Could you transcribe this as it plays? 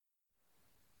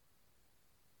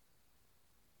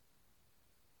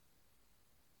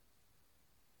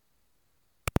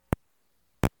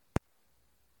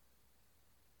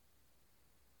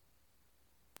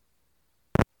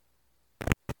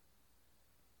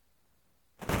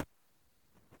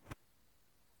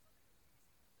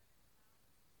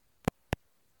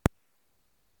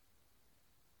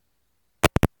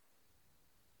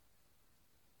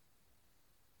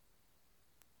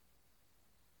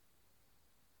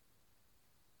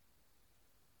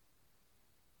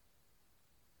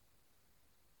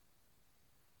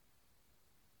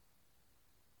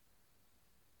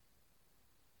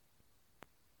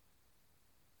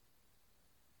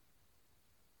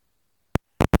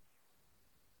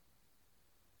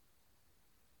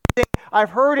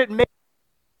I've heard it made,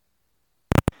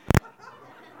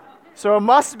 so it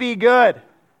must be good.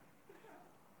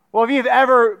 Well, if you've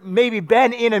ever maybe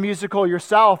been in a musical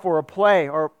yourself or a play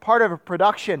or part of a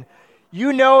production,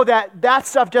 you know that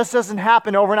stuff just doesn't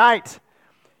happen overnight.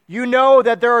 You know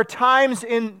that there are times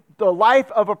in the life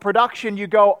of a production you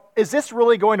go, is this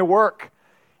really going to work?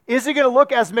 Is it going to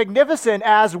look as magnificent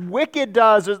as Wicked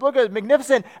does? Or look as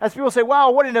magnificent as people say,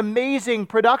 wow, what an amazing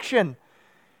production.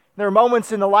 There are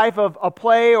moments in the life of a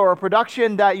play or a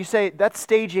production that you say, that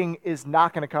staging is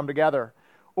not going to come together.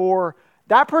 Or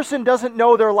that person doesn't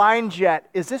know their lines yet.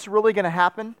 Is this really going to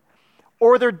happen?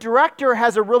 Or their director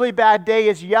has a really bad day,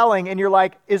 is yelling, and you're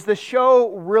like, is the show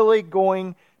really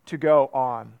going to go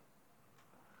on?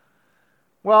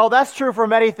 Well, that's true for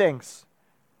many things.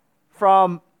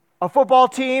 From a football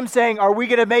team saying, are we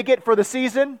going to make it for the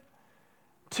season?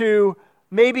 To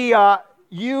maybe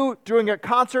you doing a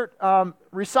concert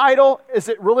recital, is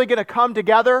it really going to come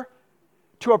together?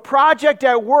 To a project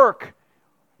at work,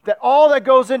 that all that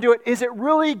goes into it, is it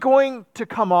really going to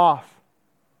come off?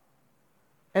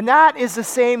 And that is the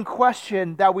same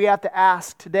question that we have to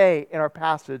ask today in our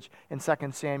passage in 2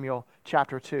 Samuel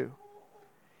chapter 2.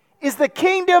 Is the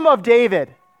kingdom of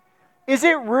David, is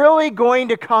it really going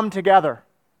to come together?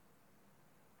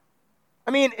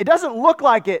 I mean, it doesn't look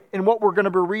like it in what we're going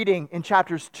to be reading in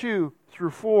chapters 2 through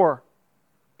 4.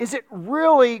 Is it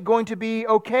really going to be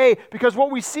okay? Because what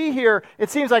we see here, it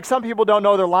seems like some people don't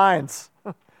know their lines.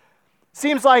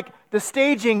 Seems like the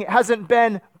staging hasn't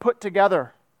been put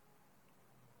together.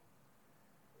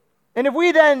 And if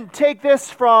we then take this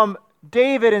from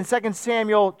David in 2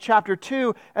 Samuel chapter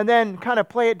 2 and then kind of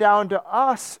play it down to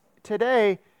us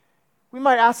today, we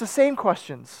might ask the same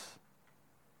questions.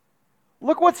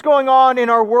 Look what's going on in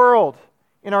our world,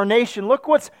 in our nation. Look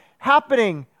what's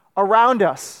happening around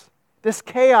us, this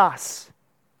chaos.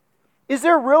 Is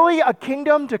there really a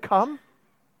kingdom to come?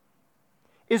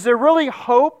 Is there really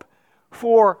hope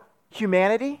for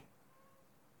humanity?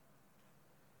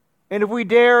 And if we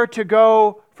dare to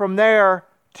go from there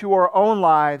to our own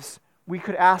lives, we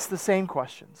could ask the same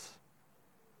questions.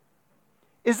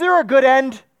 Is there a good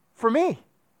end for me?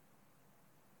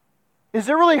 Is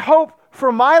there really hope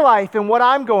for my life and what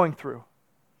I'm going through?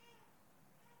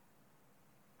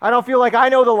 I don't feel like I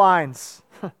know the lines.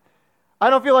 I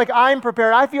don't feel like I'm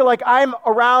prepared. I feel like I'm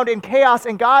around in chaos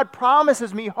and God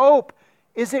promises me hope.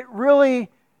 Is it really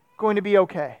going to be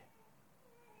okay?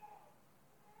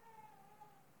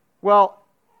 Well,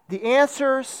 the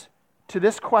answers to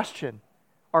this question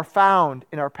are found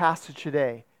in our passage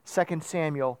today, 2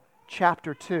 Samuel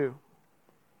chapter 2.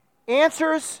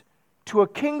 Answers to a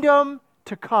kingdom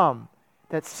to come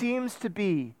that seems to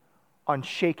be on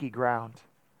shaky ground.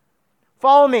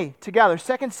 Follow me together.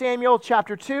 2 Samuel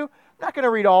chapter 2. I'm not going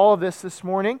to read all of this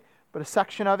morning, but a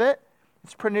section of it.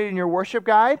 It's printed in your worship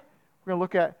guide. We're going to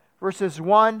look at verses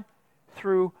 1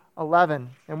 through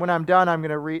 11. And when I'm done, I'm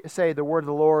going to say the word of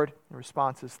the Lord. The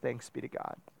response is, thanks be to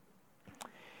God.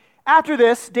 After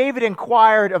this, David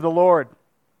inquired of the Lord,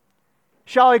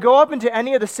 shall I go up into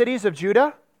any of the cities of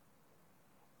Judah?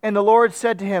 And the Lord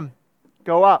said to him,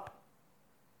 go up.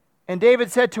 And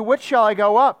David said, to which shall I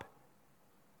go up?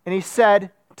 And he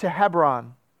said, to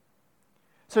Hebron.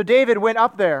 So David went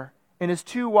up there, and his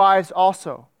two wives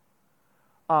also,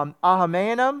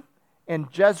 Ahinoam and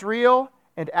Jezreel,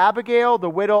 and Abigail, the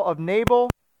widow of Nabal.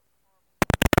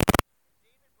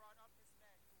 David brought up his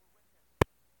men who were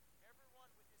with him, everyone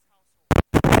with his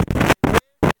household. They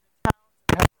lived in the towns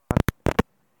of Hebron.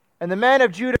 And the men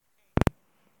of Judah came,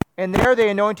 and there they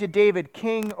anointed David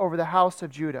king over the house of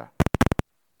Judah.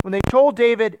 When they told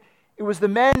David, it was the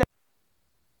men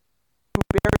who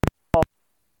buried Saul.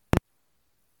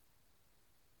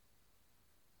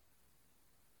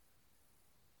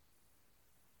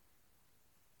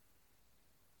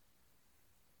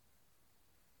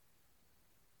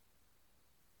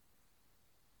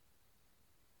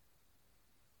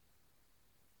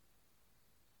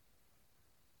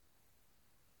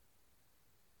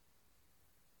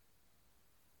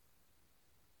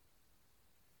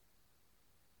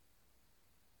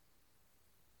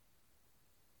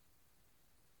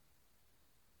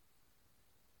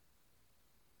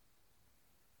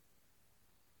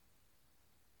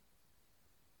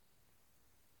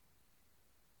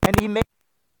 And he made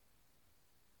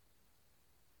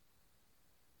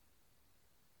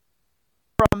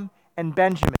Ephraim and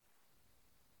Benjamin.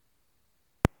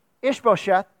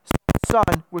 Ishbosheth, Saul's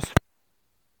son, was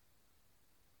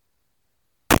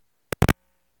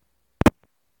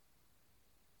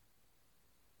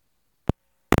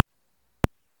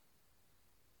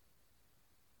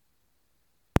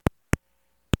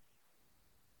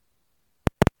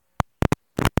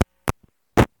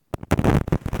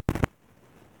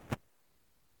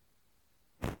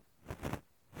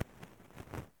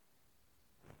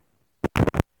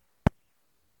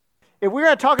If we're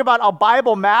going to talk about a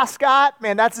Bible mascot,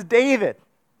 man, that's David,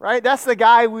 right? That's the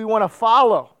guy we want to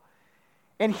follow.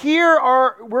 And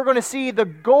we're going to see the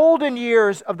golden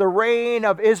years of the reign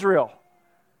of Israel.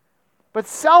 But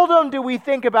seldom do we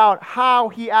think about how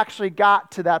he actually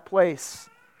got to that place.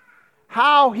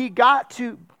 How he got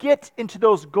to get into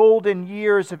those golden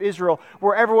years of Israel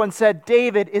where everyone said,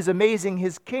 David is amazing,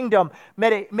 his kingdom,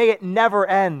 may it never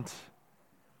end.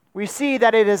 We see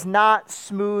that it is not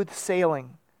smooth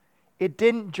sailing. It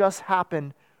didn't just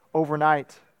happen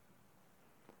overnight.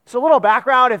 So a little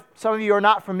background, if some of you are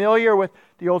not familiar with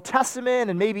the Old Testament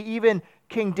and maybe even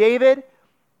King David,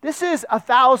 this is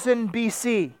 1000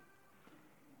 BC.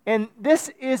 And this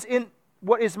is in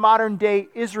what is modern day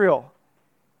Israel.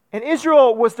 And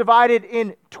Israel was divided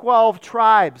in 12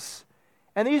 tribes.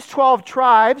 And these 12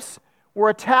 tribes were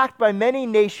attacked by many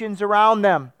nations around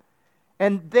them.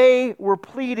 And they were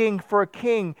pleading for a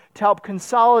king to help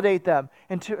consolidate them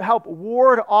and to help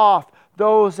ward off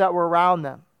those that were around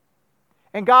them.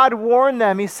 And God warned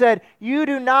them. He said, you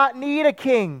do not need a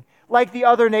king like the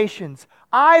other nations.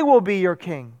 I will be your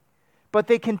king. But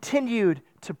they continued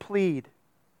to plead.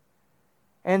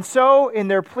 And so in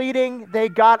their pleading, they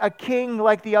got a king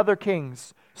like the other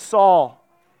kings, Saul.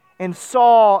 And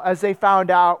Saul, as they found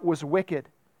out, was wicked.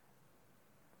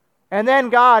 And then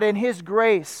God, in his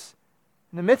grace,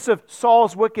 in the midst of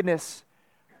Saul's wickedness,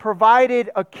 provided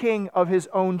a king of his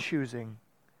own choosing.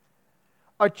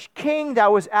 A king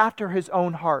that was after his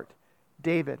own heart,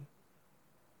 David.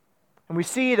 And we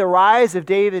see the rise of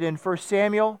David in 1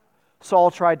 Samuel.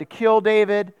 Saul tried to kill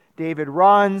David. David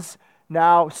runs.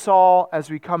 Now Saul, as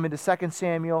we come into 2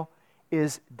 Samuel,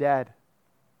 is dead.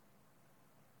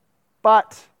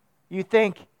 But you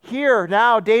think, here,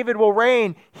 now David will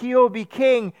reign. He will be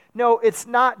king. No, it's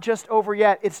not just over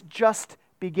yet. It's just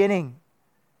beginning.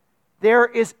 There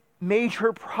is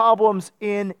major problems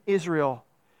in Israel.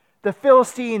 The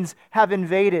Philistines have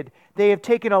invaded. They have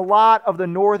taken a lot of the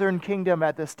northern kingdom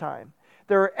at this time.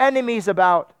 There are enemies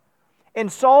about. And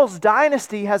Saul's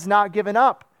dynasty has not given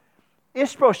up.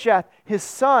 Ishbosheth, his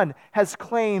son, has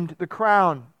claimed the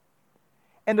crown.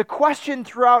 And the question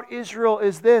throughout Israel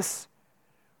is this: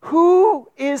 who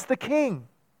is the king?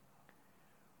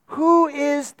 Who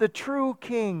is the true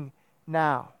king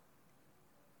now?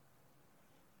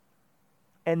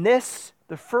 And this,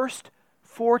 the first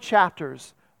 4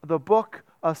 chapters of the book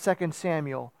of 2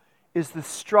 Samuel, is the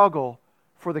struggle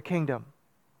for the kingdom.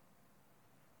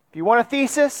 If you want a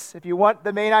thesis, if you want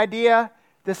the main idea,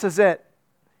 this is it.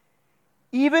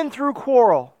 Even through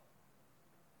quarrel,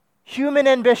 human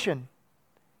ambition,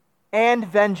 and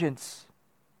vengeance,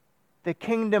 the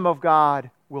kingdom of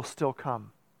God will still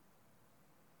come.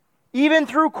 Even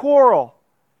through quarrel,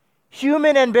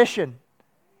 human ambition,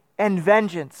 and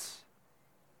vengeance,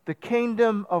 the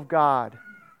kingdom of God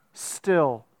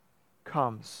still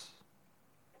comes.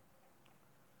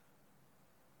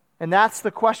 And that's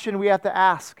the question we have to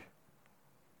ask.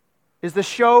 Is the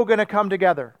show going to come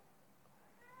together?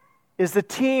 Is the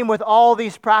team with all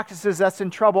these practices that's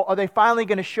in trouble, are they finally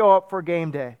going to show up for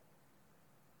game day?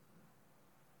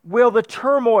 Will the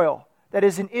turmoil that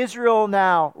is in Israel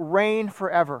now reign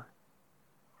forever?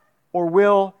 Or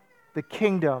will the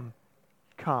kingdom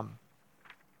come?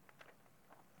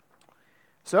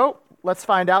 So, let's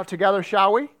find out together,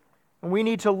 shall we? And we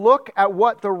need to look at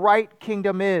what the right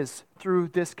kingdom is through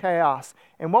this chaos.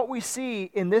 And what we see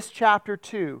in this chapter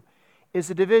 2 is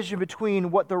a division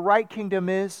between what the right kingdom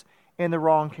is and the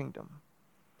wrong kingdom.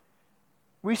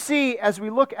 We see, as we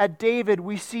look at David,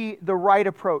 we see the right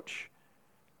approach,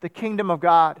 the kingdom of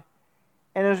God.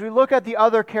 And as we look at the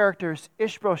other characters,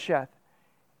 Ishbosheth,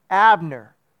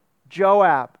 Abner,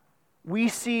 Joab, we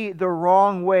see the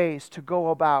wrong ways to go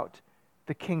about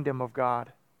the kingdom of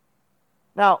God.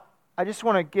 Now, I just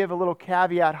want to give a little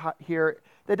caveat here.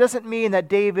 That doesn't mean that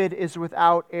David is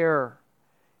without error.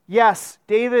 Yes,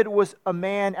 David was a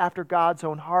man after God's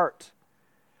own heart.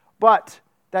 But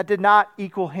that did not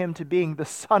equal him to being the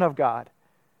Son of God.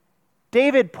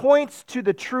 David points to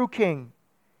the true king,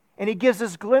 and he gives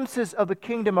us glimpses of the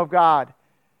kingdom of God.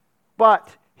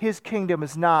 But his kingdom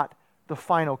is not the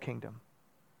final kingdom.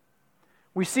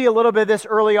 We see a little bit of this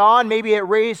early on. Maybe it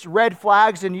raised red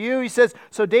flags in you. He says,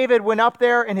 so David went up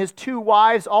there and his 2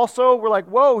 wives also. We're like,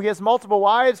 whoa, he has multiple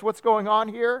wives. What's going on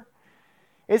here?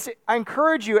 I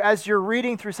encourage you, as you're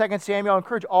reading through 2 Samuel, I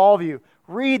encourage all of you,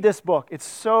 read this book. It's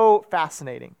so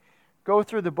fascinating. Go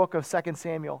through the book of 2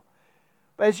 Samuel.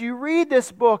 But as you read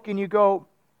this book and you go,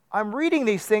 I'm reading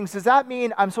these things, does that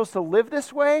mean I'm supposed to live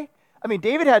this way? I mean,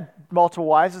 David had multiple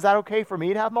wives. Is that okay for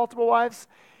me to have multiple wives?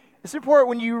 It's important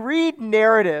when you read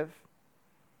narrative,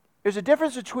 There's a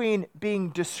difference between being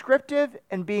descriptive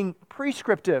and being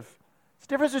prescriptive. It's a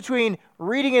difference between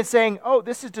reading and saying, oh,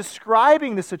 this is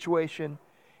describing the situation,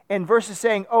 and versus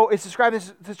saying, oh, it's describing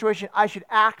this situation, I should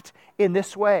act in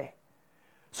this way.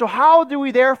 So how do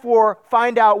we therefore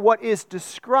find out what is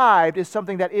described is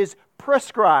something that is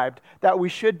prescribed that we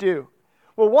should do?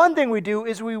 Well, one thing we do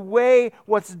is we weigh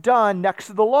what's done next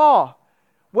to the law.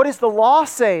 What does the law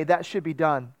say that should be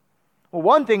done? Well,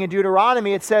 one thing in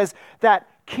Deuteronomy, it says that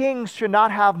kings should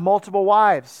not have multiple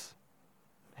wives.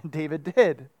 And David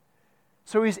did.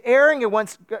 So he's erring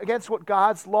against what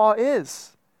God's law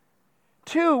is.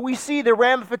 2, we see the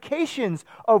ramifications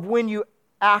of when you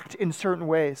act in certain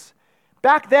ways.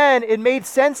 Back then, it made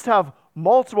sense to have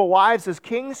multiple wives as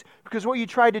kings because what you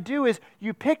tried to do is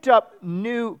you picked up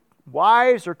new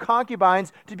wives or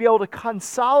concubines to be able to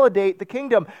consolidate the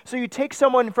kingdom. So you take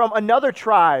someone from another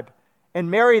tribe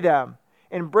and marry them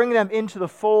and bring them into the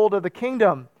fold of the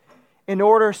kingdom in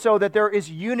order so that there is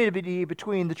unity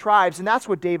between the tribes. And that's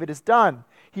what David has done.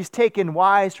 He's taken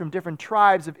wives from different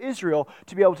tribes of Israel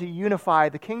to be able to unify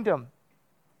the kingdom.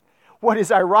 What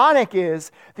is ironic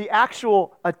is the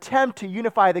actual attempt to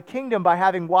unify the kingdom by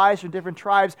having wives from different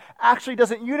tribes actually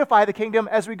doesn't unify the kingdom.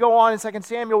 As we go on in 2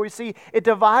 Samuel, we see it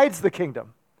divides the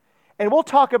kingdom. And we'll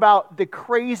talk about the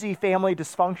crazy family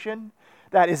dysfunction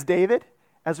that is David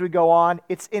as we go on.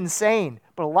 It's insane,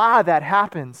 but a lot of that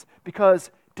happens because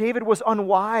David was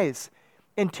unwise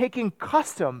in taking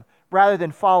custom rather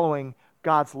than following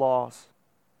God's laws.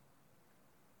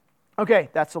 Okay,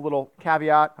 that's a little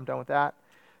caveat. I'm done with that.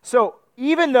 So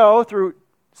even though through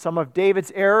some of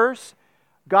David's errors,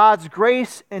 God's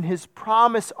grace and his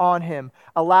promise on him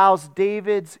allows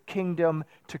David's kingdom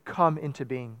to come into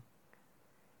being.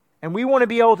 And we want to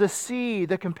be able to see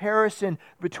the comparison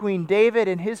between David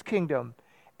and his kingdom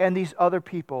and these other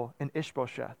people in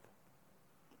Ishbosheth.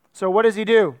 So what does he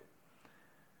do?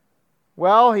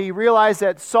 Well, he realized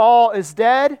that Saul is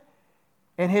dead,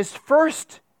 and his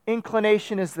first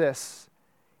inclination is this.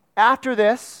 After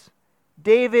this,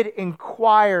 David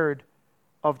inquired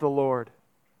of the Lord.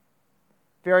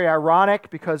 Very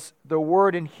ironic because the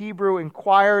word in Hebrew,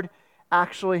 inquired,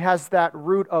 actually has that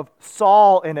root of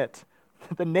Saul in it.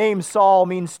 The name Saul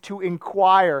means to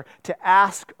inquire, to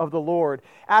ask of the Lord.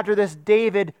 After this,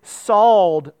 David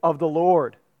Sauled of the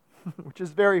Lord, which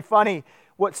is very funny.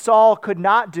 What Saul could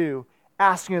not do,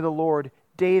 asking of the Lord,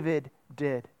 David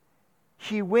did.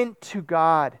 He went to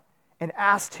God and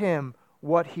asked him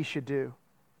what he should do.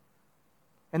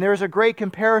 And there is a great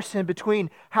comparison between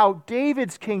how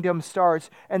David's kingdom starts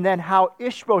and then how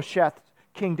Ishbosheth's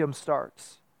kingdom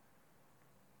starts.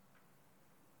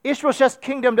 Ishbosheth's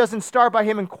kingdom doesn't start by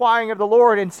him inquiring of the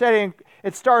Lord. Instead,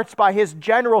 it starts by his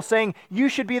general saying, you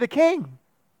should be the king.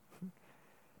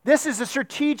 This is a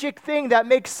strategic thing that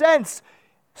makes sense.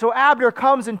 So Abner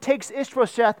comes and takes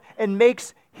Ishbosheth and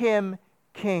makes him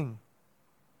king.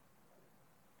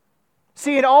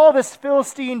 See, in all this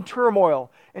Philistine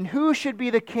turmoil and who should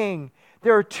be the king,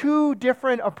 there are 2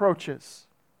 different approaches.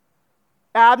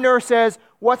 Abner says,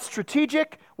 what's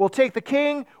strategic? We'll take the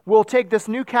king. We'll take this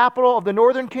new capital of the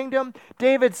northern kingdom.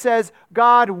 David says,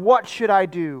 God, what should I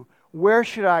do? Where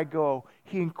should I go?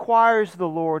 He inquires of the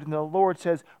Lord, and the Lord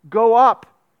says, go up,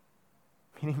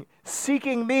 meaning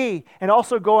seeking me, and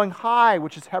also going high,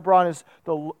 which is Hebron is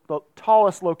the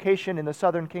tallest location in the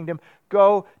southern kingdom.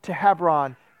 Go to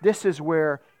Hebron. This is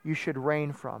where you should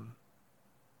reign from.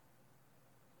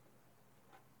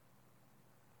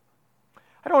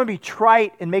 I don't want to be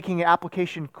trite in making an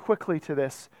application quickly to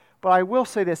this, but I will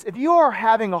say this. If you are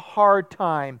having a hard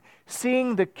time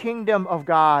seeing the kingdom of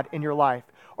God in your life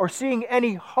or seeing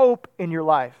any hope in your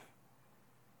life,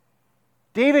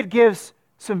 David gives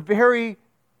some very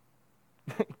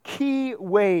key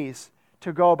ways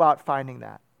to go about finding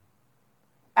that.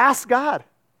 Ask God.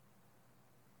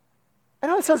 I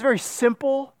know it sounds very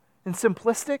simple and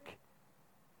simplistic,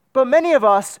 but many of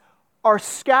us are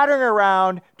scattering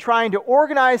around trying to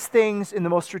organize things in the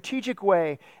most strategic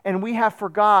way, and we have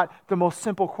forgot the most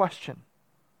simple question.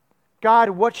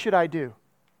 God, what should I do?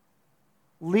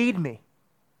 Lead me.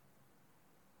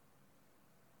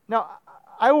 Now,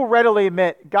 I will readily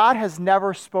admit, God has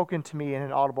never spoken to me in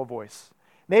an audible voice.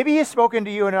 Maybe He has spoken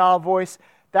to you in an audible voice.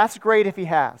 That's great if He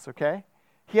has, okay?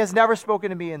 He has never spoken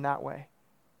to me in that way.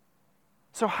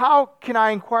 So how can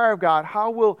I inquire of God? How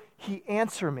will He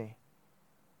answer me?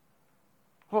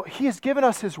 Well, He has given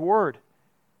us His Word.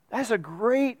 That is a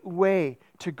great way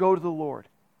to go to the Lord,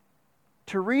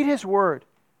 to read His Word,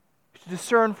 to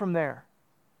discern from there.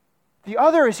 The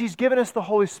other is He's given us the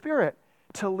Holy Spirit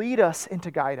to lead us and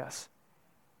to guide us.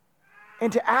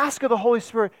 and to ask of the Holy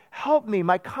Spirit, help me,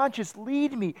 my conscience,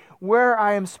 lead me where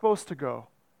I am supposed to go.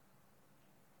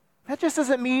 That just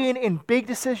doesn't mean in big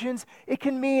decisions. It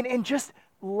can mean in just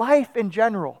life in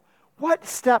general. What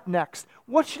step next?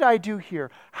 What should I do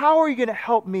here? How are you going to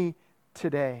help me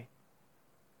today?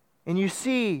 And you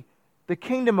see, the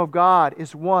kingdom of God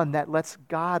is one that lets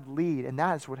God lead, and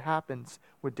that is what happens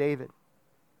with David.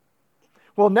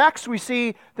 Well, next we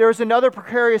see there's another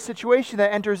precarious situation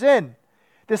that enters in.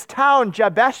 This town,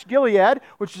 Jabesh Gilead,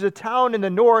 which is a town in the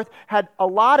north, had a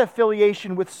lot of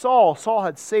affiliation with Saul. Saul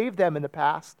had saved them in the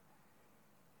past.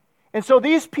 And so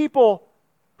these people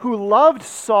who loved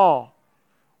Saul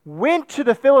went to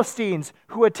the Philistines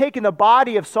who had taken the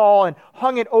body of Saul and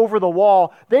hung it over the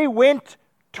wall. They went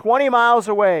 20 miles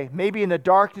away, maybe in the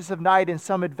darkness of night in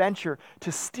some adventure,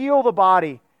 to steal the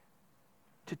body,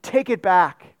 to take it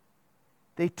back.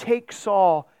 They take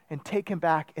Saul and take him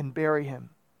back and bury him.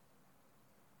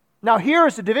 Now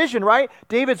here's the division, right?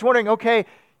 David's wondering, okay,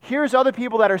 here's other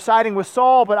people that are siding with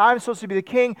Saul, but I'm supposed to be the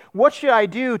king. What should I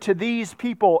do to these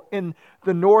people in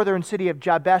the northern city of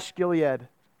Jabesh Gilead?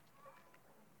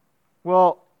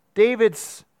 Well,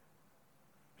 David's,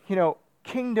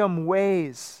 kingdom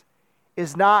ways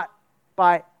is not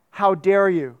by how dare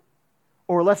you,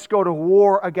 or let's go to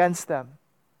war against them.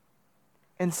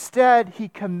 Instead, he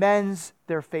commends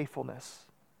their faithfulness,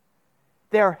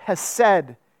 their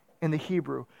hesed in the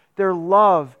Hebrew, their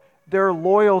love, their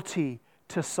loyalty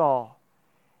to Saul.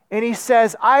 And he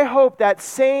says, I hope that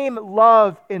same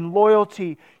love and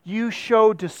loyalty you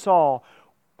showed to Saul,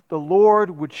 the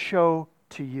Lord would show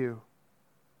to you.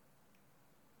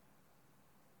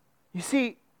 You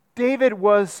see, David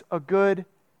was a good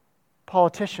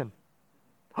politician.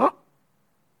 Huh? I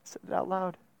said it out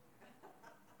loud.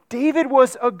 David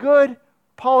was a good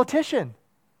politician.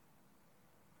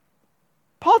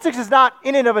 Politics is not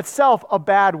in and of itself a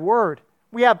bad word.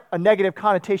 We have a negative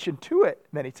connotation to it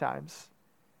many times.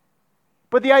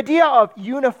 But the idea of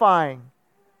unifying,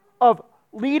 of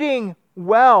leading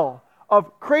well,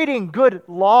 of creating good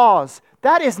laws,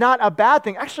 that is not a bad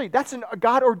thing. Actually, that's a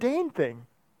God-ordained thing.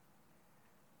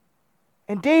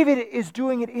 And David is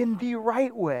doing it in the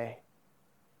right way.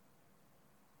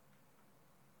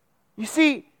 You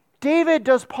see, David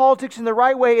does politics in the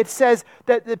right way. It says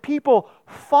that the people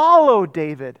followed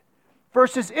David.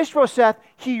 Versus Ishbosheth,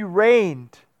 he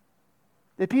reigned.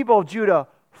 The people of Judah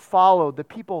followed. The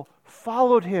people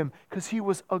followed him because he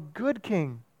was a good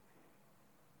king,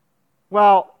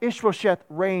 while Ishbosheth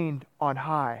reigned on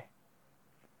high.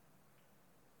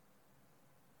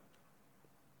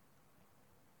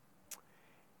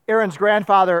 Aaron's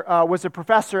grandfather was a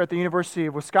professor at the University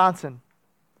of Wisconsin.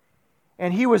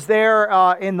 And he was there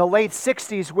in the late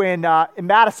 60s when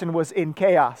Madison was in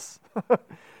chaos.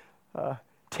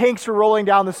 Tanks were rolling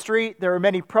down the street. There were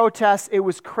many protests. It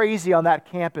was crazy on that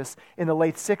campus in the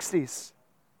late 60s.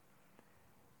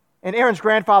 And Aaron's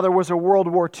grandfather was a World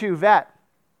War II vet.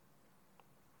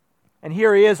 And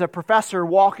here he is, a professor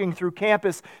walking through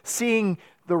campus, seeing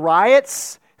the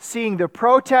riots, seeing the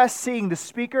protests, seeing the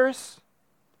speakers.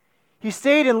 He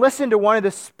stayed and listened to one of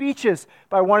the speeches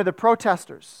by one of the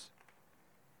protesters.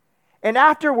 And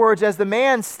afterwards, as the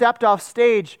man stepped off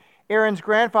stage, Aaron's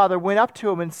grandfather went up to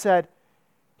him and said,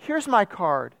 here's my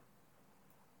card.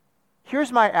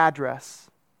 Here's my address.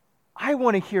 I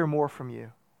want to hear more from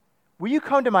you. Will you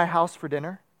come to my house for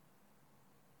dinner?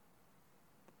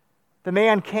 The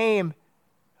man came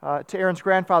to Aaron's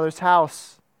grandfather's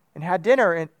house and had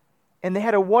dinner, and they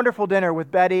had a wonderful dinner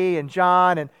with Betty and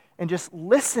John and just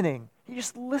listening. He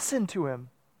just listened to him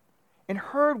and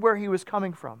heard where he was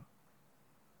coming from.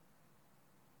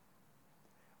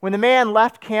 When the man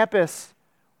left campus,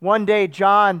 one day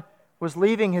John was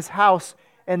leaving his house,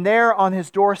 and there on his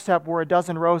doorstep were a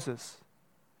dozen roses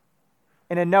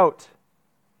and a note.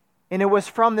 And it was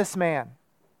from this man.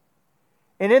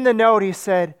 And in the note he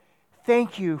said,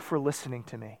 thank you for listening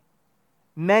to me.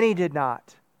 Many did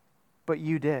not, but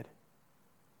you did.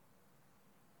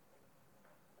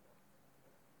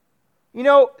 You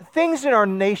know, things in our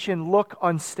nation look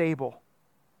unstable.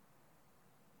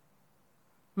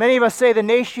 Many of us say the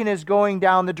nation is going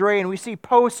down the drain. We see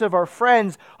posts of our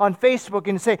friends on Facebook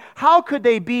and say, how could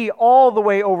they be all the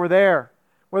way over there?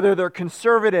 Whether they're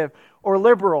conservative or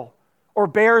liberal or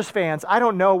Bears fans. I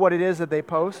don't know what it is that they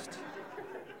post.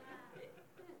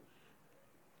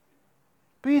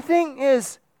 But the thing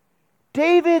is,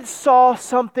 David saw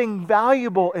something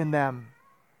valuable in them.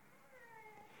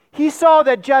 He saw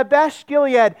that Jabesh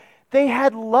Gilead, they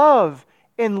had love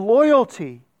and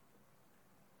loyalty.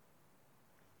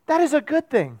 That is a good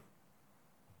thing.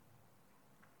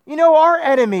 You know, our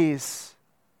enemies,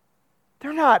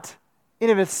 they're not in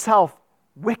of itself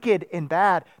wicked and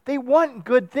bad. They want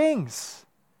good things.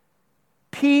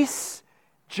 Peace,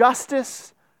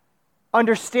 justice,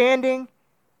 understanding,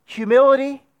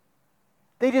 humility.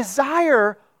 They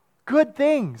desire good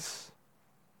things.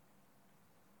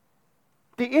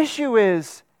 The issue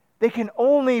is they can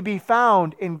only be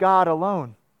found in God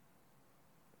alone.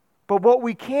 But what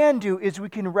we can do is we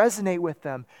can resonate with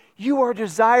them. You are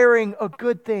desiring a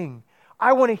good thing.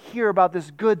 I want to hear about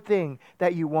this good thing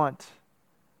that you want.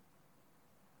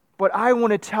 But I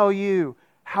want to tell you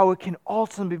how it can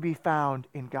ultimately be found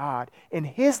in God, in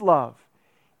His love,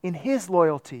 in His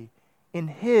loyalty, in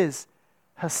His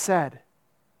hesed.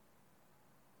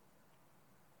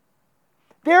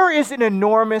 There is an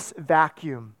enormous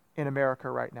vacuum in America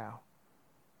right now.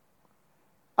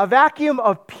 A vacuum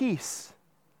of peace,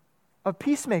 of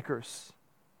peacemakers,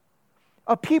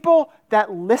 of people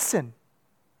that listen,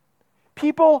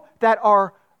 people that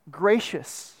are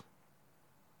gracious,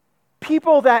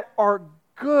 people that are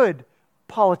good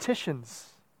politicians.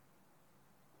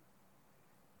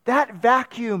 That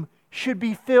vacuum should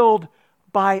be filled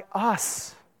by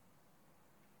us.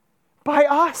 By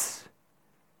us.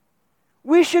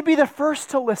 We should be the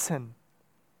first to listen.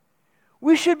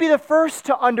 We should be the first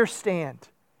to understand.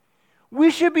 We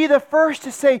should be the first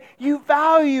to say, you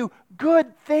value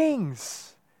good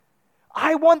things.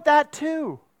 I want that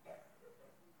too.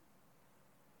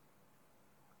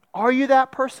 Are you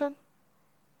that person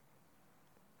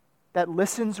that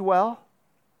listens well,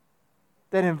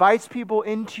 that invites people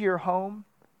into your home,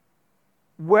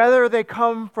 whether they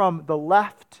come from the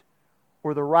left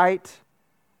or the right,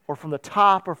 or from the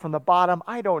top or from the bottom?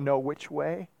 I don't know which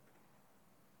way.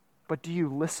 But do you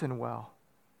listen well?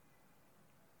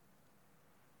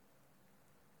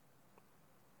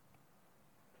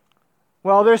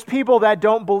 Well, there's people that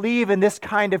don't believe in this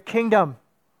kind of kingdom.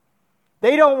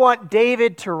 They don't want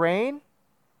David to reign.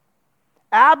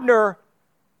 Abner,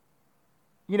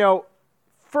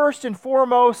 first and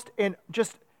foremost, and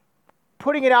just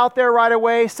putting it out there right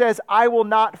away, says, I will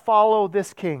not follow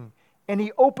this king. And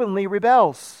he openly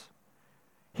rebels.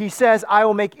 He says, I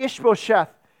will make Ishbosheth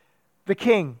the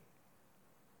king.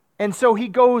 And so he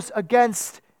goes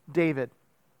against David,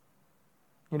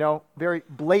 very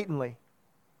blatantly.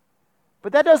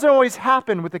 But that doesn't always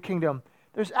happen with the kingdom.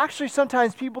 There's actually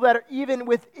sometimes people that are even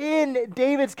within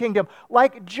David's kingdom,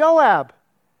 like Joab.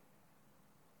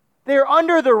 They're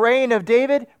under the reign of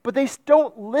David, but they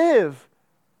don't live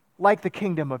like the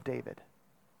kingdom of David.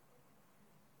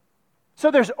 So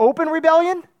there's open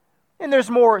rebellion, and there's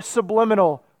more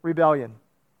subliminal rebellion.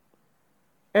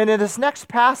 And in this next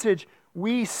passage,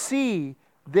 we see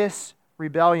this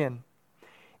rebellion.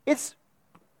 It's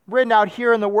written out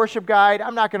here in the worship guide.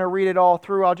 I'm not going to read it all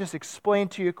through. I'll just explain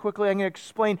to you quickly. I'm going to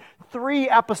explain 3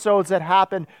 episodes that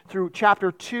happen through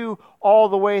chapter 2 all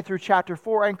the way through chapter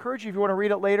 4. I encourage you, if you want to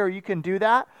read it later, you can do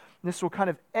that. And this will kind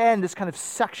of end this kind of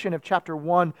section of chapter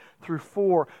 1 through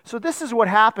 4. So this is what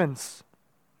happens.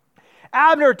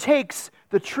 Abner takes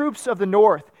the troops of the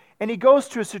north, and he goes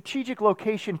to a strategic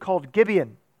location called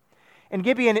Gibeon. And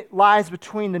Gibeon lies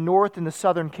between the north and the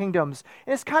southern kingdoms.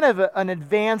 And it's kind of an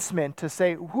advancement to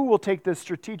say who will take this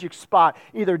strategic spot,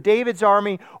 either David's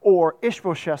army or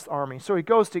Ishbosheth's army. So he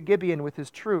goes to Gibeon with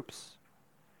his troops.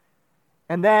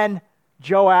 And then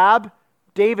Joab,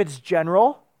 David's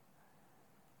general,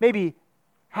 maybe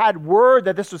had word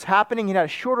that this was happening. He had a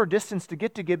shorter distance to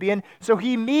get to Gibeon. So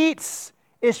he meets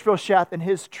Ishbosheth and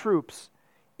his troops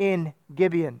in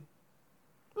Gibeon.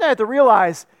 Now you have to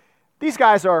realize these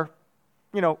guys are,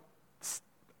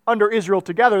 under Israel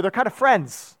together. They're kind of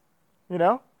friends,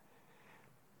 And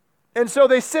so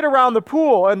they sit around the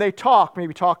pool and they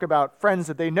maybe talk about friends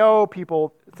that they know,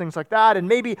 people, things like that. And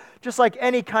maybe just like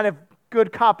any kind of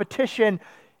good competition,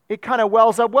 it kind of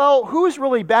wells up, well, who's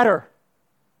really better?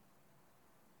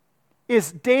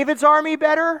 Is David's army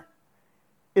better?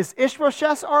 Is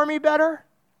Ishbosheth's army better?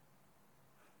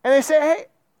 And they say, hey,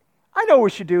 I know what we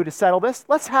should do to settle this.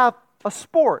 Let's have a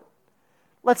sport.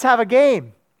 Let's have a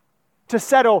game to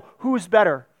settle who's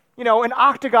better. An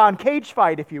octagon cage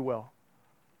fight, if you will.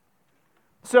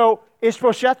 So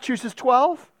Ishbosheth chooses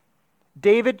 12.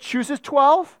 David chooses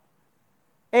 12.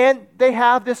 And they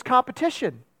have this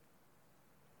competition.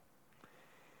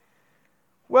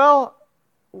 Well,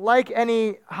 like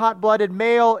any hot-blooded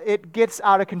male, it gets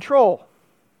out of control.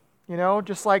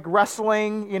 Just like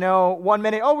wrestling, 1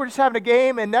 minute, we're just having a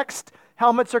game, and next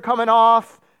helmets are coming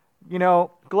off,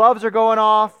 gloves are going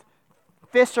off,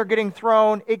 fists are getting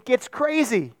thrown. It gets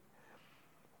crazy.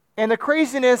 And the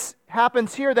craziness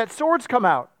happens here that swords come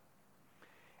out.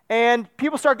 And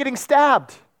people start getting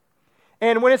stabbed.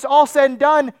 And when it's all said and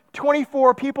done,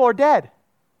 24 people are dead.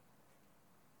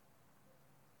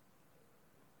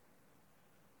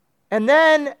 And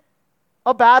then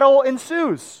a battle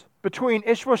ensues between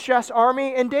Ishbosheth's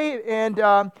army and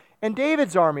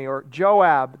David's army, or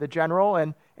Joab, the general,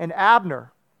 and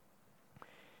Abner.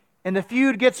 And the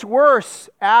feud gets worse.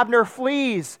 Abner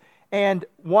flees, and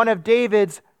one of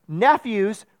David's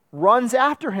nephews runs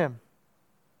after him.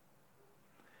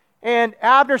 And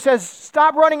Abner says,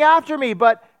 "Stop running after me,"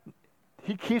 but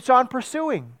he keeps on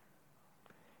pursuing.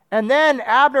 And then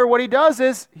Abner, what he does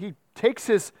is he takes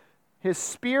his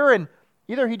spear and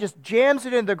either he just jams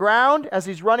it in the ground as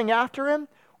he's running after him,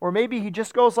 or maybe he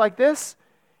just goes like this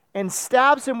and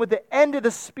stabs him with the end of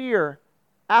the spear,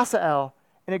 Asahel,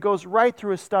 and it goes right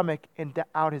through his stomach and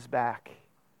out his back.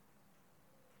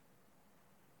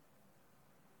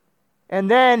 And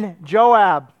then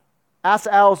Joab,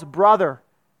 Asahel's brother,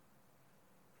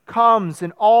 comes,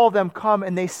 and all of them come,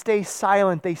 and they stay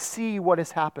silent. They see what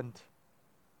has happened.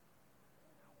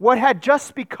 What had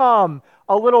just become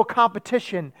a little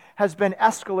competition has been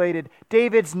escalated.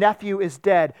 David's nephew is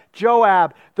dead.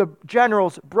 Joab, the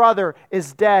general's brother,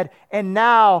 is dead. And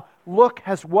now, look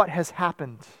what has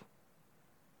happened.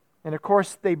 And of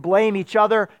course, they blame each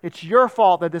other. "It's your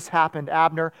fault that this happened,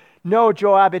 Abner." "No,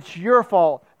 Joab, it's your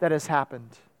fault that has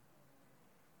happened."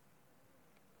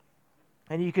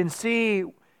 And you can see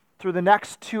through the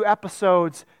next 2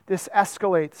 episodes, this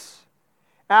escalates.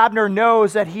 Abner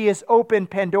knows that he has opened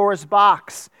Pandora's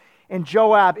box, and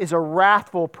Joab is a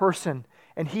wrathful person,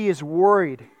 and he is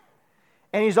worried.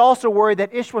 And he's also worried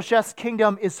that Ishbosheth's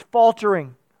kingdom is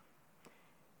faltering.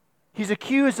 He's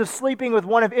accused of sleeping with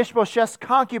one of Ishbosheth's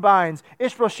concubines.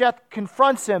 Ishbosheth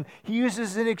confronts him. He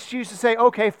uses an excuse to say,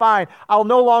 "Okay, fine, I'll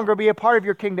no longer be a part of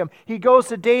your kingdom." He goes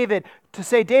to David to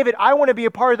say, "David, I want to be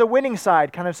a part of the winning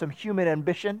side." Kind of some human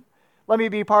ambition. "Let me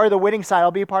be part of the winning side.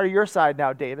 I'll be a part of your side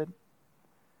now, David."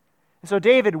 And so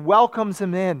David welcomes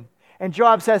him in. And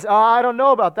Joab says, "Oh, I don't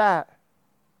know about that."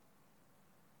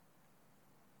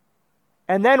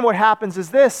 And then what happens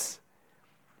is this.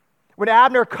 When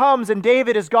Abner comes and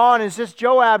David is gone, and it's just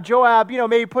Joab,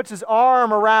 maybe puts his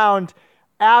arm around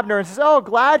Abner and says, "Oh,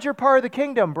 glad you're part of the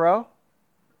kingdom, bro."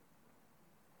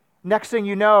 Next thing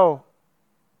you know,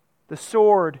 the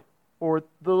sword or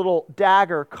the little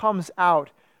dagger comes out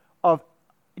of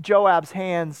Joab's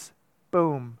hands,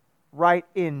 boom, right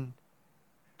in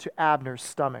to Abner's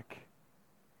stomach.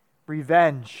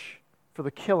 Revenge for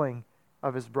the killing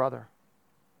of his brother.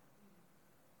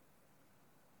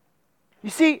 You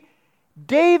see,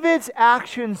 David's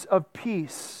actions of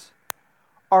peace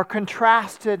are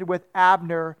contrasted with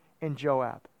Abner and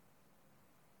Joab.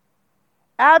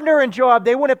 Abner and Joab,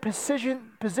 they want to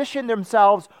position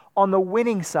themselves on the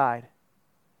winning side.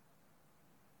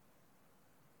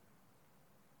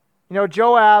 You know,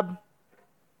 Joab,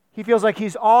 he feels like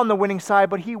he's on the winning side,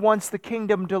 but he wants the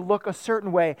kingdom to look a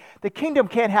certain way. The kingdom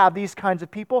can't have these kinds of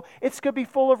people. It's going to be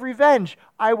full of revenge.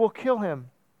 I will kill him.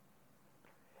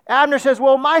 Abner says,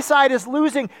 "Well, my side is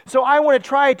losing, so I want to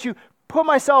try to put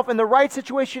myself in the right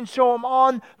situation so I'm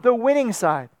on the winning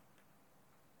side."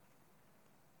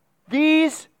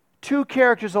 These 2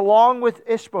 characters, along with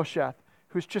Ishbosheth,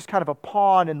 who's just kind of a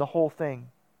pawn in the whole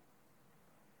thing,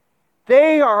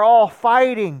 they are all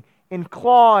fighting and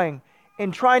clawing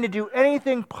and trying to do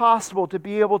anything possible to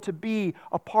be able to be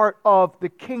a part of the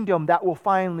kingdom that will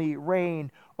finally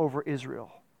reign over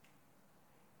Israel.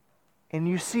 And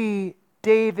you see,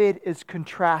 David is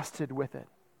contrasted with it.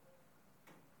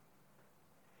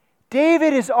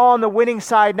 David is on the winning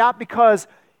side not because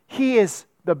he is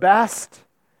the best,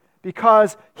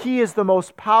 because he is the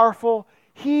most powerful.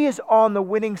 He is on the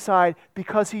winning side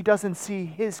because he doesn't see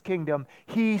his kingdom.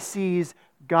 He sees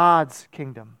God's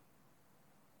kingdom.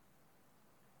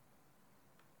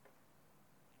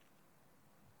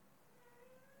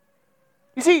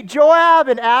 You see, Joab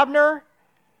and Abner,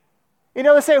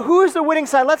 they say, who's the winning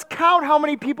side? Let's count how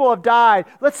many people have died.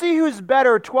 Let's see who's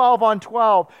better, 12 on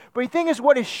 12. But the thing is,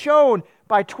 what is shown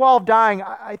by 12 dying,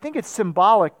 I think it's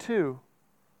symbolic too.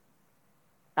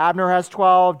 Abner has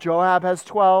 12, Joab has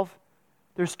 12.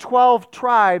 There's 12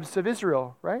 tribes of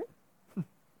Israel, right? He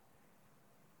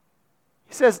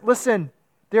says, listen,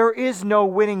 there is no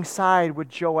winning side with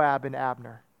Joab and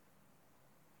Abner.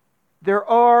 There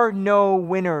are no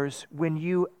winners when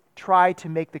you try to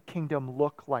make the kingdom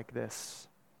look like this.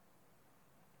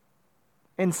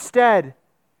 Instead,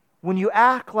 when you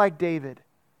act like David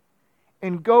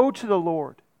and go to the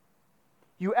Lord,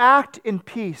 you act in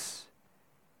peace,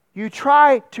 you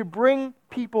try to bring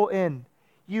people in,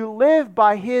 you live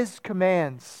by His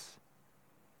commands,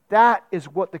 that is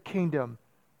what the kingdom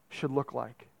should look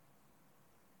like.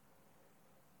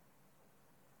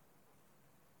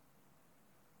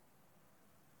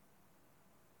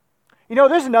 You know,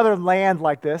 there's another land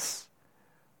like this,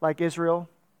 like Israel.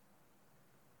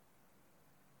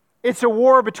 It's a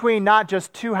war between not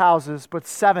just 2 houses, but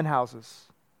 7 houses.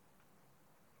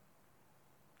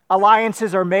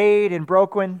 Alliances are made and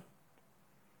broken.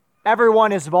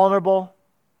 Everyone is vulnerable.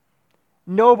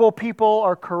 Noble people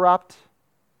are corrupt.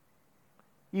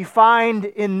 You find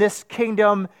in this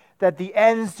kingdom that the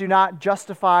ends do not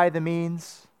justify the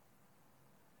means.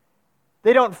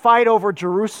 They don't fight over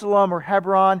Jerusalem or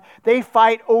Hebron. They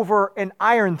fight over an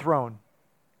iron throne.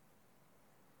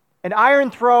 An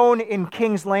iron throne in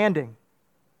King's Landing.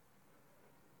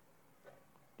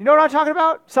 You know what I'm talking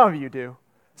about? Some of you do.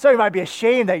 Some of you might be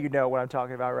ashamed that you know what I'm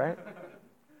talking about, right?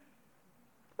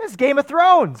 It's Game of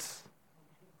Thrones.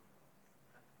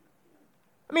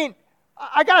 I mean,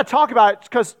 I got to talk about it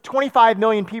because 25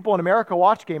 million people in America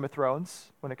watch Game of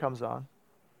Thrones when it comes on.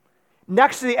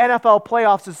 Next to the NFL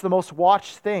playoffs, it's the most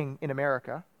watched thing in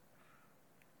America.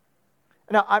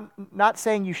 Now, I'm not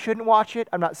saying you shouldn't watch it.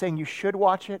 I'm not saying you should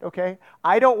watch it, okay?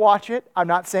 I don't watch it. I'm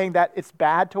not saying that it's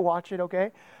bad to watch it,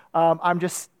 okay?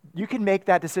 You can make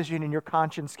that decision in your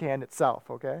conscience can itself,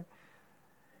 okay?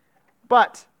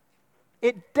 But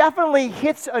it definitely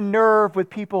hits a nerve with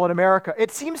people in America.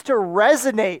 It seems to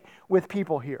resonate with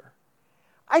people here.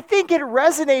 I think it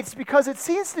resonates because it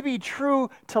seems to be true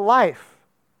to life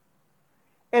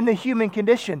and the human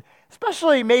condition,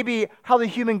 especially maybe how the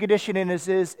human condition is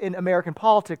in American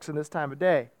politics in this time of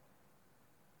day.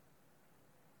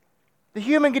 The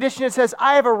human condition says,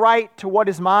 I have a right to what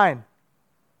is mine.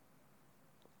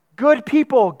 Good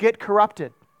people get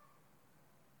corrupted.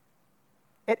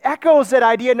 It echoes that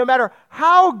idea, no matter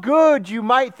how good you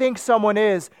might think someone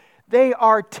is, they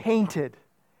are tainted.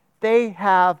 They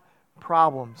have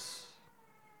problems.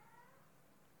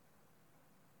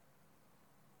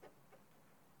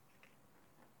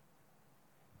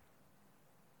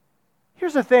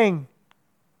 Here's the thing.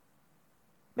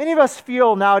 Many of us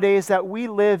feel nowadays that we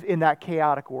live in that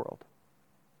chaotic world.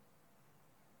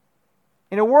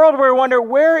 In a world where we wonder,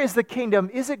 where is the kingdom?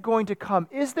 Is it going to come?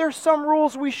 Is there some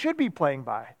rules we should be playing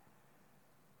by?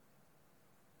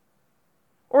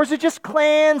 Or is it just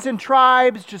clans and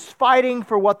tribes just fighting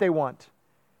for what they want?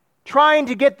 Trying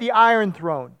to get the Iron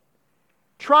Throne.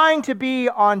 Trying to be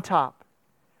on top.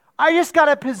 I just got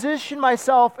to position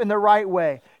myself in the right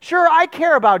way. Sure, I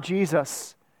care about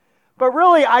Jesus, but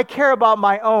really I care about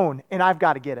my own, and I've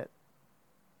got to get it.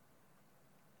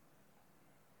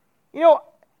 You know,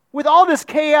 with all this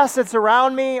chaos that's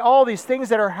around me, all these things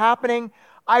that are happening,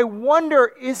 I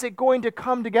wonder, is it going to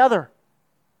come together?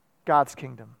 God's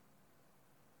kingdom.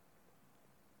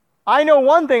 I know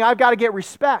one thing, I've got to get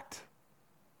respect,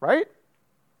 right?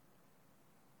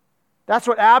 That's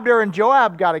what Abner and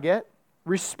Joab got to get.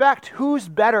 Respect. Who's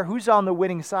better? Who's on the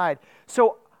winning side?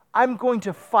 So I'm going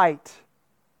to fight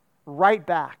right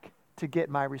back to get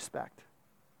my respect.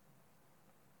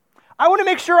 I want to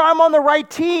make sure I'm on the right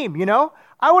team, you know?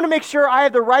 I want to make sure I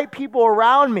have the right people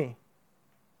around me.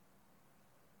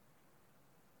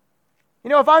 You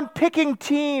know, if I'm picking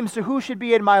teams to who should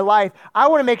be in my life, I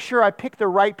want to make sure I pick the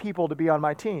right people to be on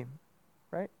my team,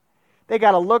 right? They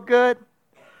got to look good.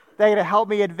 They got to help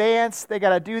me advance. They got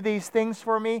to do these things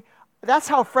for me. That's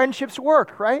how friendships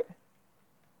work, right?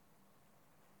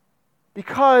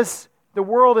 Because the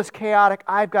world is chaotic,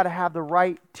 I've got to have the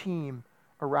right team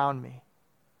around me.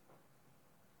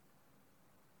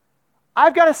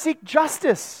 I've got to seek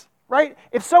justice, right?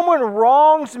 If someone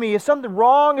wrongs me, if something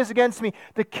wrong is against me,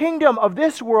 the kingdom of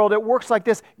this world, it works like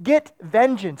this. Get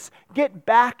vengeance. Get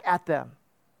back at them.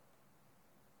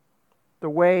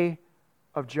 The way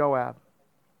of Joab.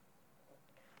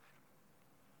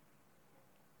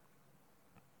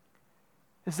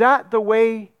 Is that the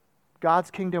way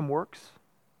God's kingdom works?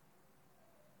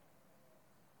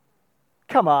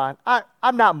 Come on.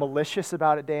 I'm not malicious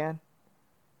about it, Dan.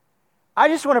 I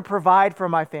just want to provide for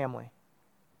my family.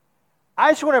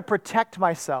 I just want to protect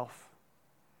myself.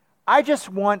 I just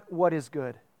want what is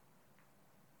good.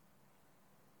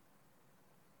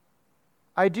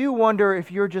 I do wonder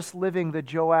if you're just living the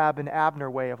Joab and Abner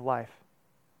way of life.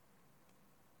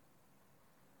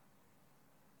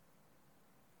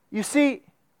 You see,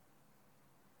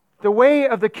 the way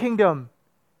of the kingdom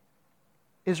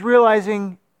is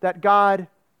realizing that God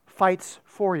fights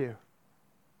for you.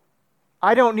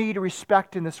 I don't need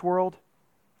respect in this world.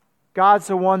 God's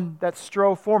the one that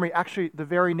strove for me. Actually, the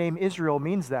very name Israel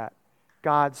means that.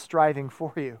 God striving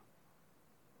for you.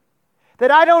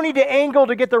 That I don't need to angle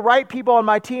to get the right people on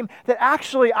my team. That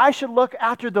actually I should look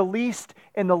after the least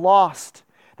and the lost.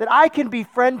 That I can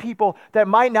befriend people that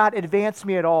might not advance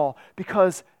me at all.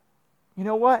 Because, you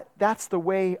know what? That's the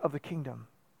way of the kingdom.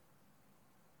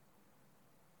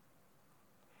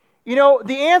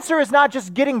 The answer is not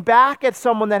just getting back at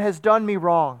someone that has done me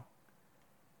wrong,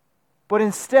 but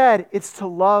instead it's to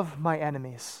love my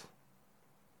enemies.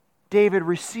 David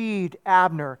received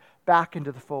Abner back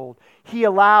into the fold. He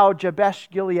allowed Jabesh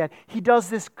Gilead. He does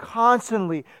this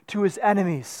constantly to his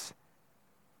enemies.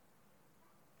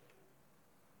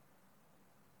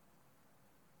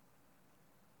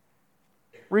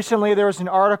 Recently, there was an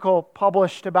article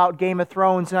published about Game of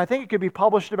Thrones, and I think it could be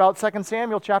published about 2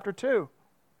 Samuel chapter 2.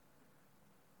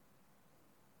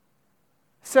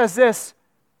 It says this: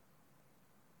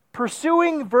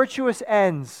 pursuing virtuous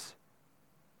ends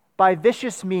by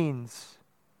vicious means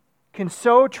can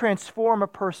so transform a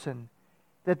person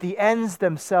that the ends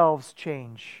themselves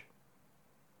change.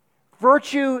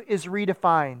 Virtue is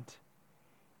redefined,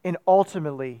 and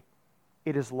ultimately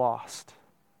it is lost.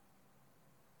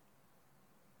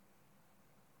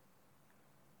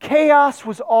 Chaos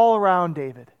was all around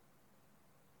David.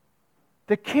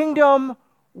 The kingdom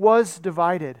was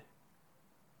divided.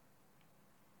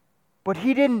 But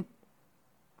he didn't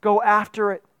go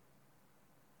after it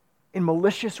in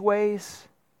malicious ways.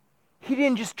 He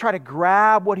didn't just try to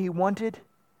grab what he wanted.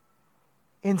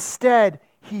 Instead,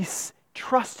 he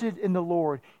trusted in the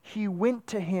Lord. He went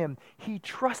to him. He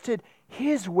trusted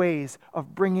his ways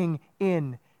of bringing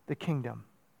in the kingdom.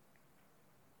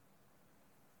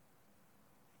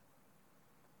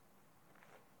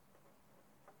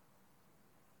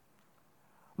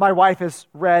 My wife has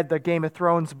read the Game of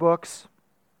Thrones books.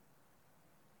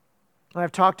 And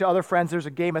I've talked to other friends. There's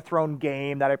a Game of Thrones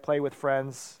game that I play with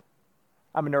friends.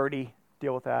 I'm a nerdy.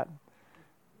 Deal with that.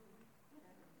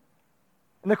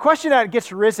 And the question that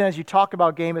gets risen as you talk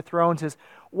about Game of Thrones is,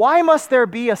 why must there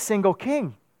be a single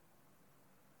king?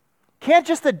 Can't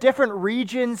just the different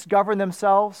regions govern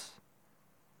themselves?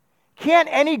 Can't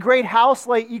any great house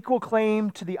lay equal claim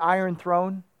to the Iron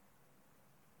Throne?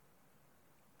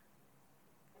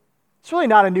 It's really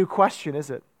not a new question, is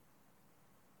it?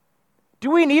 Do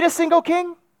we need a single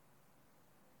king?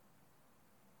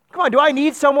 Come on, do I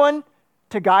need someone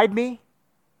to guide me,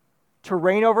 to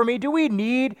reign over me? Do we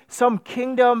need some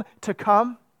kingdom to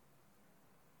come?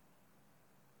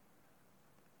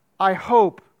 I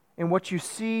hope in what you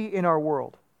see in our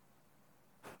world,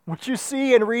 what you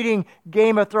see in reading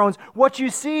Game of Thrones, what you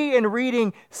see in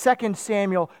reading 2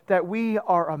 Samuel, that we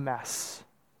are a mess.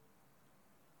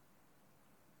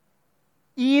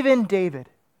 Even David.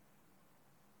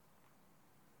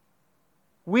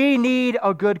 We need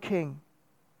a good king.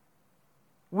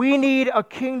 We need a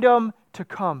kingdom to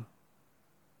come.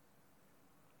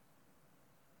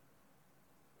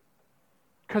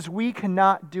 Because we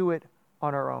cannot do it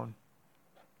on our own.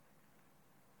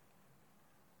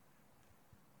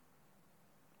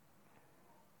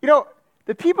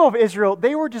 The people of Israel,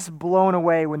 they were just blown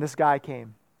away when this guy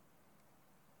came.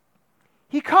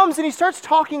 He comes and he starts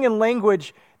talking in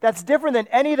language that's different than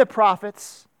any of the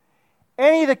prophets,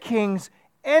 any of the kings,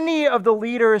 any of the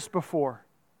leaders before.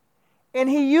 And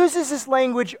he uses this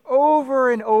language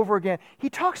over and over again. He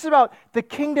talks about the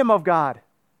kingdom of God.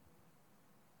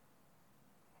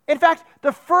 In fact,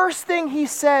 the first thing he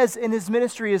says in his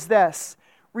ministry is this: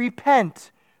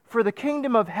 repent, for the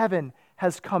kingdom of heaven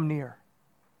has come near.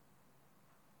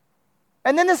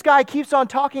 And then this guy keeps on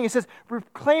talking. He says,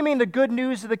 proclaiming the good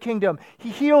news of the kingdom. He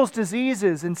heals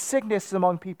diseases and sickness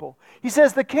among people. He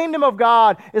says, the kingdom of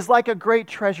God is like a great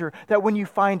treasure that when you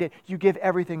find it, you give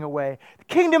everything away. The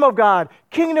kingdom of God,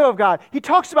 kingdom of God. He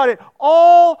talks about it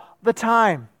all the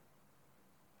time.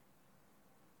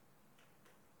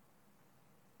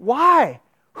 Why?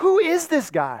 Who is this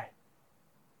guy?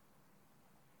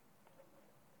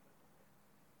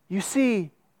 You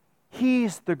see,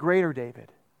 he's the greater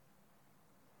David.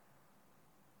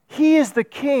 He is the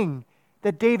king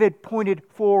that David pointed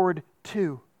forward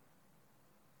to.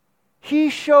 He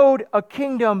showed a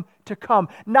kingdom to come,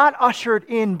 not ushered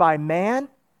in by man,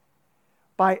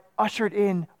 but ushered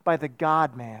in by the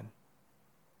God-man.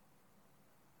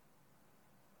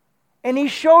 And he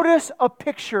showed us a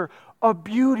picture of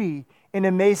beauty and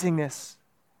amazingness.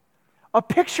 A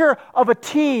picture of a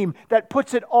team that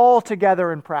puts it all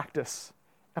together in practice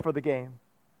for the game.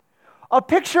 A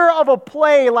picture of a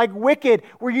play like Wicked,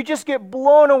 where you just get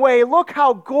blown away. Look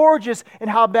how gorgeous and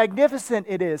how magnificent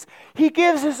it is. He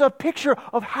gives us a picture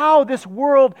of how this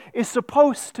world is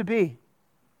supposed to be.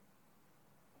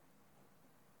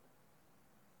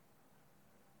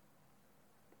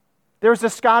 There's a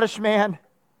Scottish man.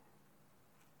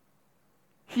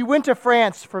 He went to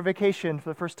France for vacation for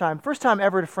the first time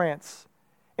ever to France.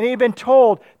 And he had been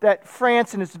told that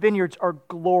France and its vineyards are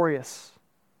glorious.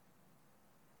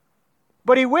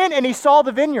 But he went and he saw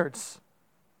the vineyards.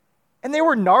 And they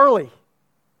were gnarly.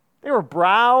 They were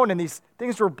brown, and these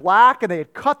things were black, and they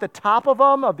had cut the top of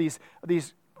them, of these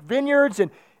vineyards,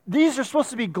 and these are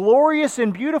supposed to be glorious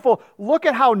and beautiful. Look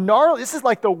at how gnarly. This is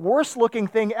like the worst looking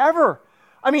thing ever.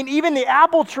 I mean, even the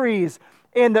apple trees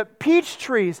and the peach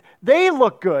trees, they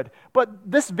look good, but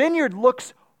this vineyard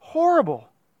looks horrible.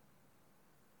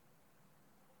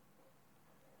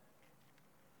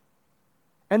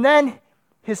 And then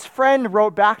his friend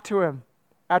wrote back to him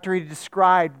after he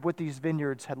described what these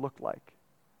vineyards had looked like.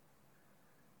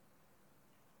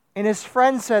 And his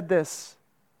friend said this,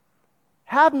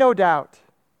 "Have no doubt,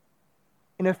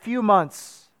 in a few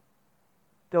months,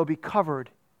 they'll be covered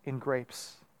in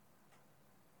grapes.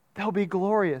 They'll be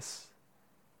glorious.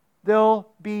 They'll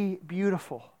be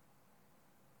beautiful."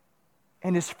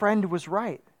 And his friend was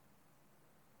right.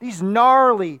 These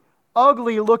gnarly,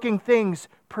 ugly-looking things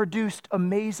produced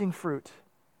amazing fruit.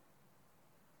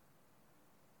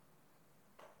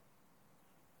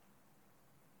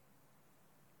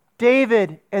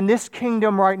 David and this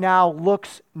kingdom right now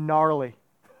looks gnarly.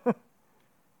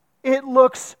 It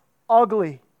looks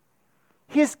ugly.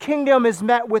 His kingdom is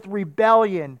met with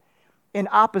rebellion and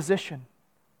opposition.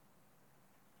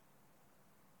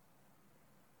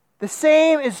 The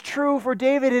same is true for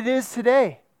David it is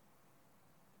today.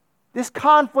 This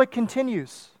conflict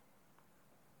continues.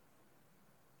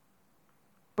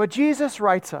 But Jesus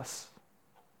writes us,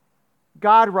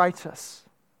 God writes us,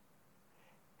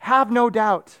 have no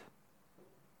doubt,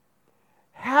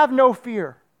 have no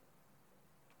fear.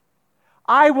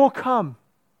 I will come.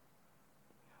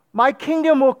 My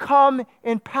kingdom will come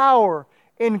in power,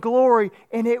 in glory,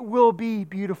 and it will be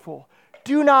beautiful.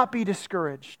 Do not be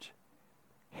discouraged.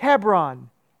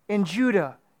 Hebron and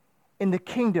Judah and the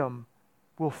kingdom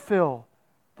will fill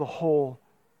the whole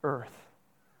earth.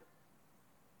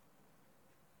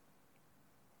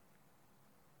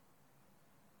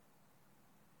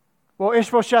 Well,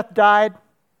 Ishbosheth died.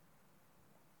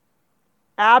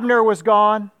 Abner was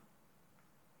gone.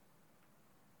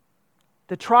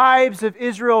 The tribes of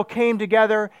Israel came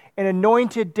together and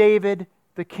anointed David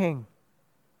the king.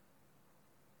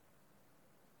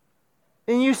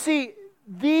 And you see,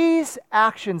 these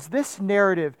actions, this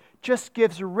narrative, just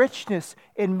gives richness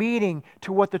and meaning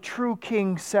to what the true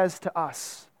king says to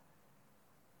us.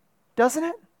 Doesn't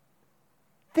it?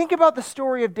 Think about the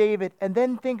story of David and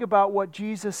then think about what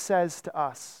Jesus says to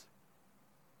us.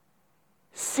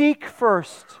 Seek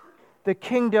first the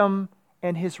kingdom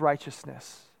and his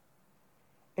righteousness,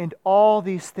 and all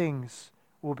these things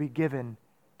will be given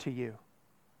to you.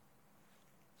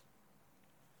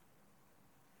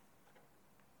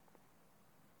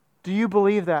 Do you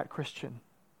believe that, Christian?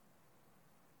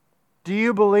 Do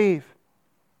you believe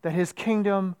that his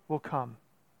kingdom will come?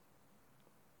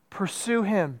 Pursue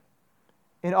him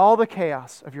in all the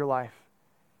chaos of your life,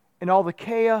 in all the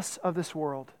chaos of this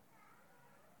world.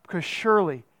 Because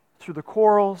surely, through the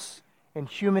quarrels and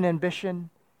human ambition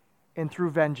and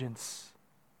through vengeance,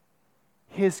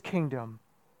 his kingdom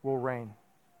will reign.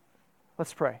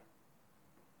 Let's pray.